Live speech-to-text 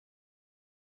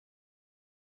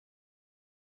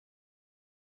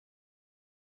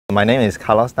My name is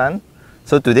Carlos Tan.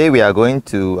 So today we are going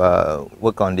to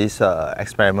work on this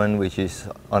experiment, which is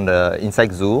on the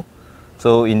insect zoo.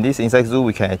 So in this insect zoo,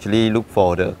 we can actually look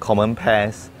for the common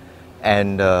pests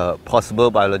and possible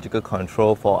biological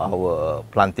control for our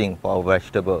planting, for our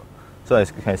vegetable. So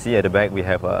as you can see at the back, we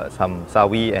have some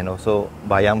sawi and also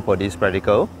bayam for this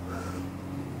practical.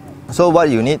 So what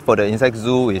you need for the insect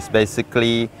zoo is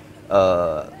basically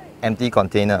empty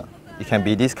container. It can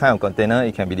be this kind of container,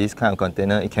 it can be this kind of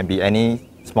container, it can be any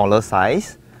smaller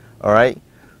size, alright?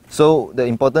 So the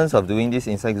importance of doing this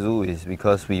insect zoo is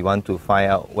because we want to find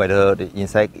out whether the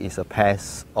insect is a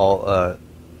pest or a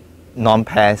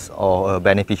non-pest or a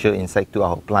beneficial insect to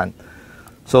our plant.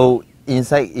 So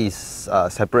insect is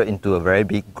separate into a very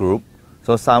big group.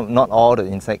 So not all the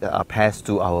insects are pests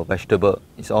to our vegetable.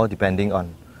 It's all depending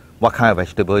on what kind of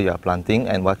vegetable you are planting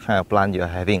and what kind of plant you are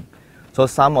having. So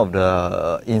some of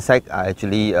the insects are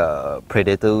actually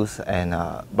predators and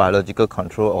biological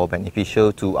control or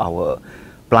beneficial to our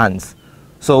plants.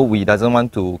 So we doesn't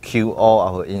want to kill all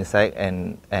our insects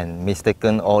and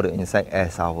mistaken all the insects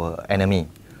as our enemy.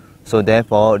 So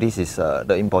therefore, this is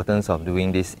the importance of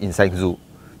doing this insect zoo.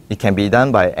 It can be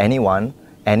done by anyone,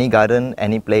 any garden,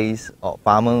 any place, or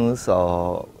farmers,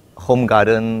 or home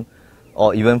garden,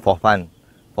 or even for fun,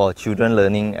 for children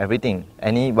learning, everything.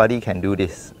 Anybody can do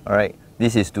this, all right?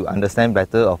 This is to understand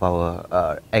better of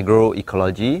our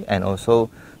agroecology and also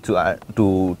to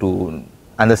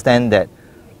understand that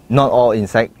not all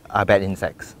insects are bad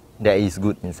insects. There is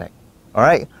good insect. All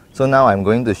right. So now I'm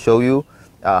going to show you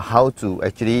how to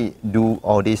actually do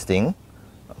all these things.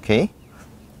 Okay.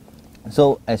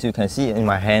 So as you can see in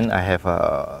my hand, I have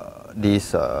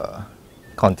this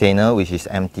container which is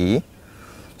empty.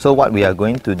 So what we are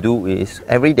going to do is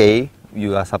every day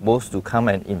you are supposed to come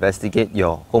and investigate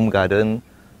your home garden,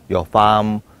 your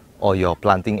farm, or your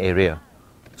planting area.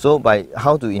 So by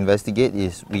how to investigate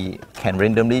is we can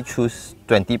randomly choose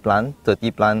 20 plant,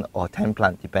 30 plant, or 10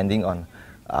 plant depending on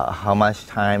how much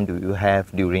time do you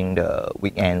have during the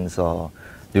weekends or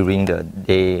during the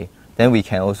day. Then we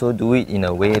can also do it in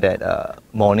a way that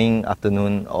morning,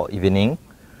 afternoon, or evening.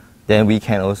 Then we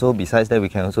can also, besides that, we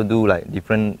can also do like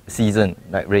different season,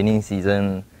 like raining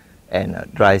season and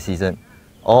dry season.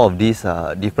 All of these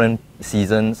different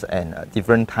seasons and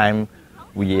different time,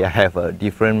 we have a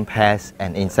different pests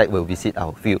and insect will visit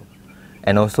our field.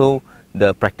 And also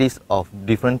the practice of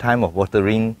different time of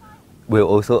watering will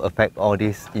also affect all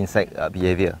this insect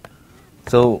behavior.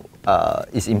 So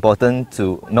it's important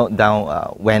to note down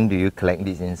when do you collect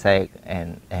these insects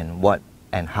and what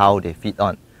and how they feed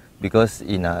on. Because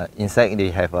in insect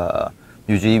they have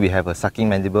usually we have a sucking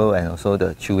mandible and also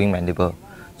the chewing mandible.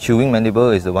 Chewing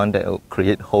mandible is the one that will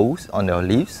create holes on your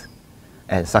leaves,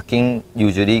 and sucking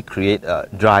usually create a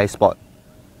dry spot.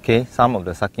 Okay, some of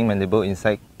the sucking mandible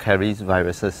insect carries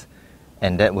viruses,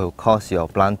 and that will cause your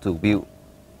plant to wilt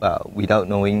without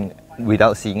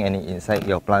seeing any insect.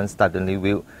 Your plant suddenly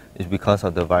wilt is because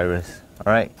of the virus.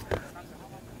 All right.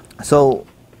 So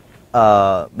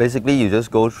basically, you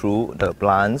just go through the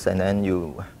plants and then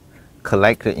you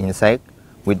collect the insect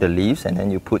with the leaves, and then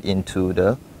you put into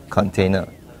the container.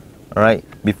 All right.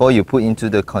 Before you put into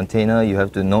the container, you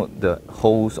have to note the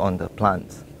holes on the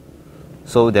plants,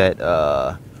 so that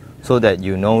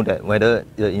you know that whether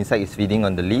the insect is feeding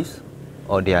on the leaves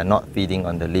or they are not feeding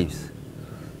on the leaves.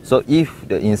 So if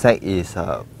the insect is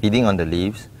feeding on the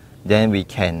leaves, then we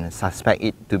can suspect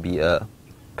it to be a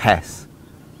pest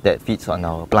that feeds on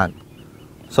our plant.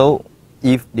 So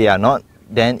if they are not,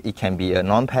 then it can be a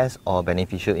non-pest or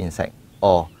beneficial insect,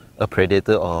 or a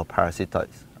predator or parasitoid.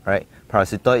 Right?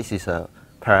 Parasitoids is a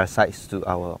parasites to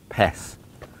our pests.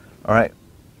 All right.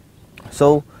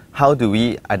 So how do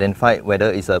we identify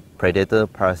whether it's a predator,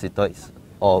 parasitoid,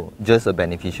 or just a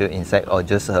beneficial insect, or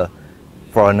just a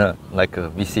foreigner like a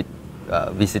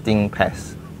visiting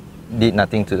pest, did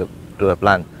nothing to the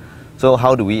plant? So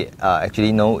how do we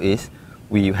actually know is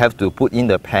we have to put in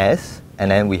the pest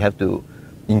and then we have to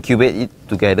incubate it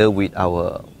together with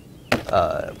our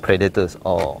predators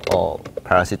or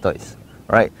parasitoids.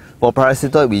 Right. For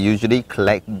parasitoid, we usually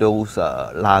collect those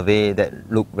larvae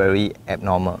that look very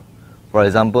abnormal. For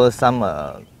example, some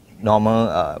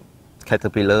normal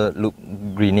caterpillar look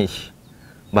greenish,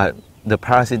 but the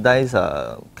parasitized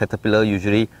caterpillar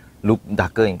usually look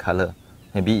darker in color.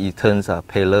 Maybe it turns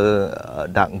paler,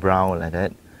 dark brown like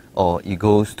that, or it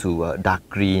goes to dark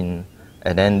green,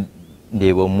 and then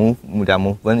they will move. Their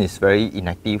movement is very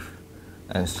inactive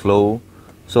and slow.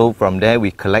 So from there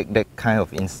we collect that kind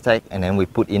of insect and then we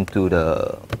put into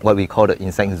the what we call the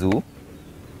insect zoo.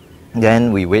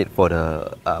 Then we wait for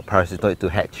the parasitoid to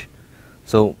hatch.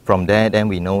 So from there then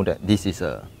we know that this is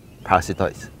a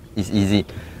parasitoid. it's easy.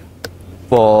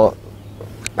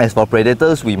 As for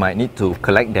predators, we might need to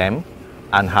collect them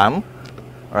unharmed.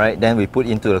 Alright, then we put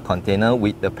into a container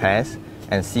with the pest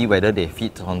and see whether they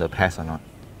feed on the pest or not.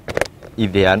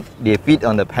 If they feed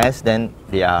on the pest, then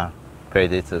they are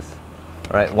predators.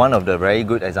 Alright, one of the very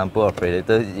good example of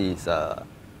predators is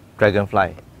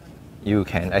dragonfly. You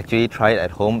can actually try it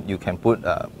at home. You can put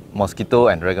mosquito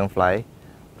and dragonfly.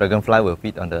 Dragonfly will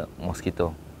feed on the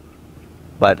mosquito.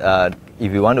 But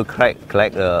if you want to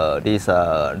collect this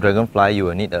dragonfly, you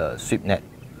will need a sweep net,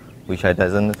 which I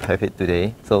doesn't have it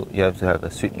today. So you have to have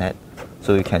a sweep net,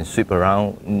 so you can sweep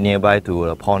around nearby to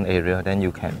a pond area. Then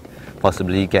you can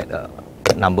possibly get a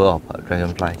number of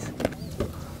dragonflies.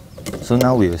 So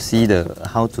now we will see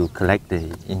how to collect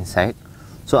the insect.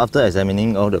 So after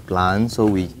examining all the plants, so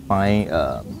we find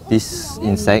this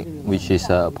insect, which is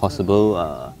a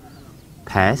possible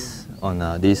pest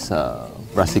on this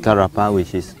Brassica rapa,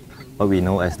 which is what we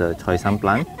know as the choy-sum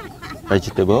plant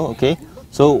vegetable. Okay,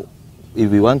 so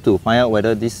if we want to find out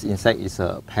whether this insect is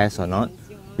a pest or not,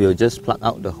 we'll just pluck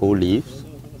out the whole leaves.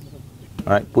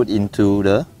 All right, put into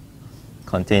the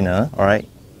container. All right,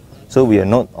 so we'll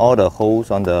note all the holes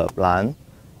on the plant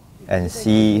and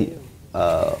see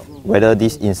whether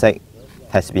this insect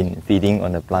has been feeding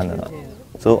on the plant or not.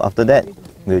 So after that,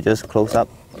 we'll just close up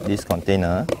this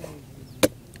container.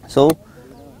 So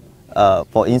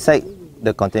for insect,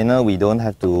 the container, we don't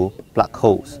have to plug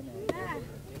holes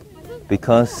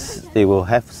because they will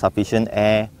have sufficient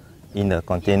air in the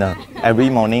container. Every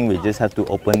morning we just have to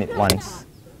open it once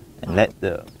and let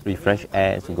the refresh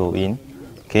air to go in.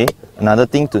 Okay. Another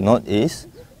thing to note is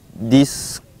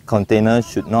this container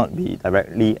should not be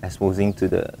directly exposing to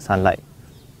the sunlight,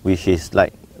 which is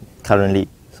like currently.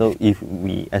 So if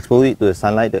we expose it to the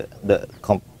sunlight,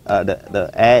 the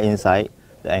air inside,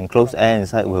 the enclosed air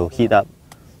inside will heat up,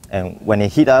 and when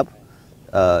it heat up,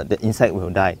 the insect will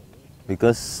die,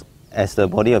 because as the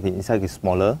body of the insect is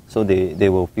smaller, so they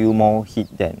will feel more heat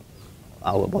than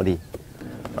our body.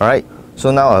 Alright,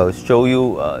 so now I'll show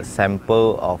you a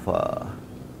sample of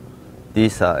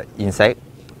this insect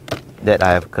that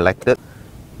I have collected.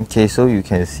 Okay, so you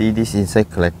can see this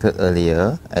insect collected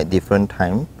earlier at different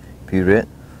time period.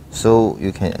 So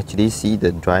you can actually see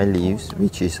the dry leaves,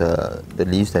 which is the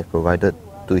leaves that provided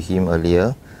to him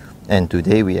earlier, and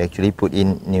today we actually put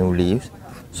in new leaves.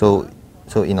 So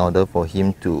in order for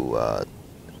him to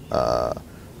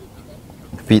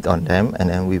feed on them, and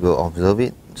then we will observe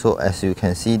it. So as you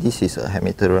can see, this is a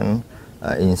hemipteran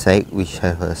insect which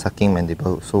have a sucking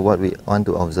mandible. So what we want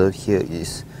to observe here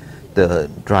is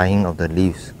the drying of the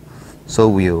leaves. So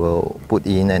we will put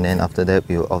in, and then after that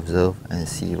we will observe and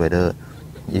see whether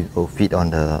it will feed on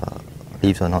the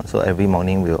leaves or not. So every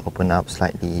morning we will open up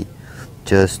slightly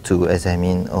just to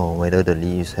examine whether the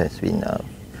leaves has been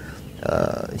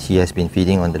he has been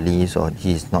feeding on the leaves or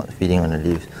he is not feeding on the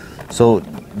leaves. So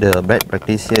the bad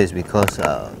practice here is because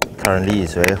currently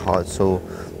it's very hot, so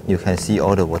you can see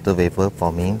all the water vapor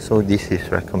forming. So this is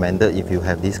recommended if you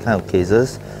have these kind of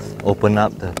cases. Open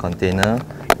up the container,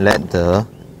 let the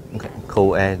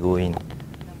cold air go in,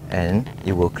 and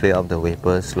it will clear up the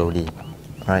vapor slowly.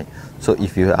 Right. So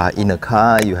if you are in a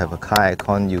car, you have a car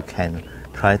aircon, you can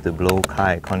try to blow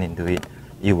car aircon into it.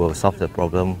 It will solve the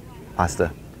problem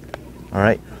faster.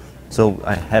 Alright. So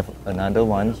I have another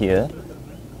one here,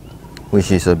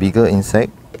 which is a bigger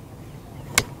insect.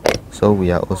 So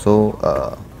we are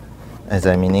also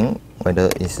examining whether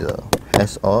it's a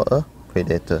pest or a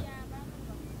predator.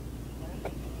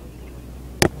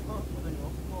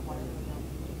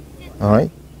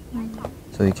 Alright,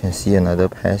 so you can see another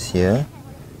pest here.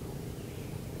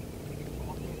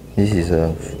 This is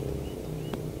a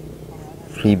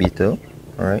flea beetle.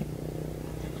 Alright,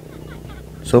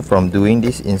 so from doing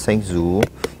this insect zoo,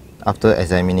 after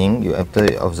examining, you have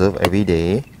to observe every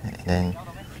day, and then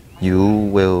you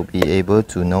will be able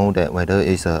to know that whether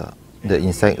it's the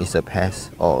insect is a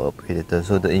pest or a predator.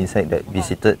 So the insect that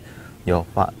visited your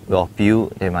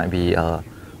field, there might be a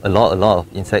lot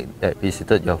of insects that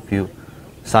visited your field.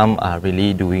 Some are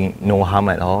really doing no harm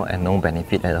at all and no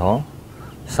benefit at all.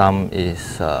 Some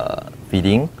is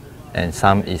feeding, and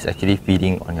some is actually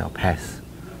feeding on your pests,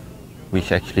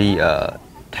 which actually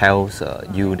tells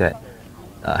you that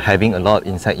having a lot of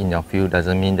insect in your field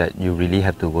doesn't mean that you really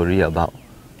have to worry about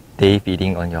they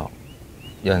feeding on your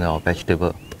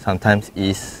vegetable. Sometimes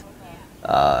it's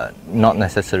not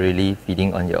necessarily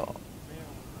feeding on your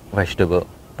vegetable,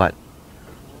 but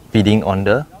feeding on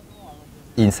the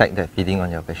insect that feeding on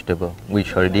your vegetable,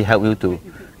 which already help you to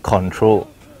control,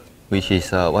 which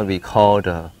is what we call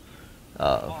the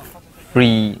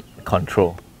free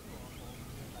control.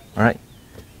 Alright.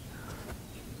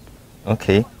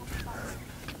 Okay,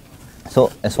 So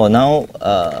as for now,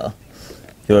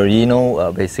 you already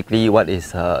know basically what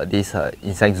is this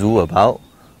insect zoo about.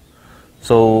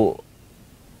 So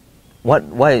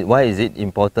why is it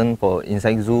important for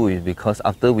insect zoo is because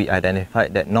after we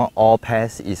identified that not all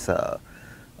pests is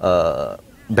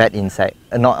bad insect,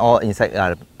 not all insects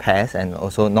are pests, and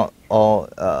also not all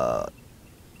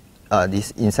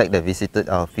this insect that visited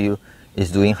our field is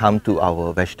doing harm to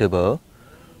our vegetable.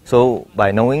 So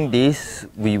by knowing this,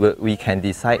 we can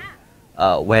decide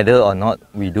whether or not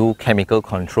we do chemical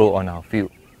control on our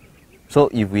field. So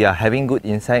if we are having good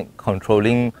insect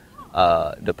controlling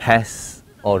the pests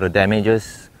or the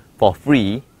damages for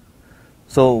free,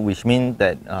 so which means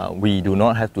that we do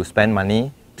not have to spend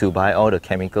money to buy all the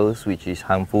chemicals which is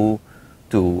harmful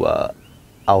to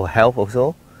our health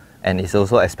also, and it's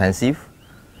also expensive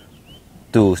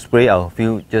to spray our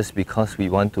field just because we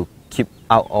want to keep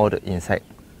out all the insect.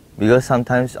 Because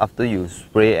sometimes after you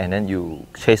spray and then you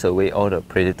chase away all the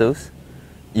predators,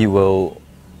 you will,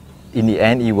 in the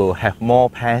end, you will have more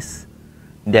pests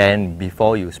than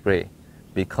before you spray,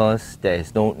 because there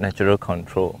is no natural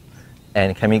control.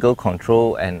 And chemical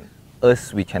control, and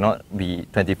us, we cannot be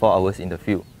 24 hours in the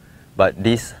field. But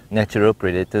these natural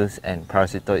predators and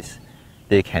parasitoids,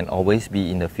 they can always be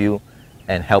in the field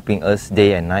and helping us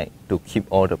day and night to keep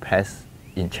all the pests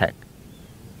in check.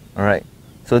 Alright,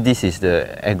 so this is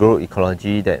the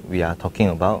agroecology that we are talking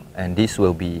about, and this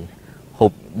will be,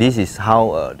 this is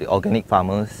how the organic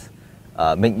farmers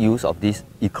make use of this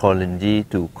ecology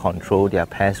to control their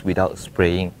pests without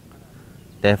spraying.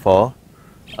 Therefore,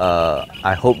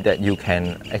 I hope that you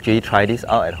can actually try this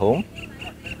out at home.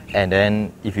 And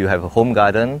then if you have a home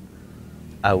garden,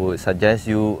 I would suggest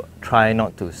you try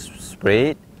not to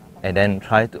spray it, and then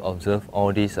try to observe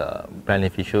all these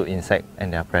beneficial insects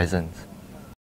and their presence.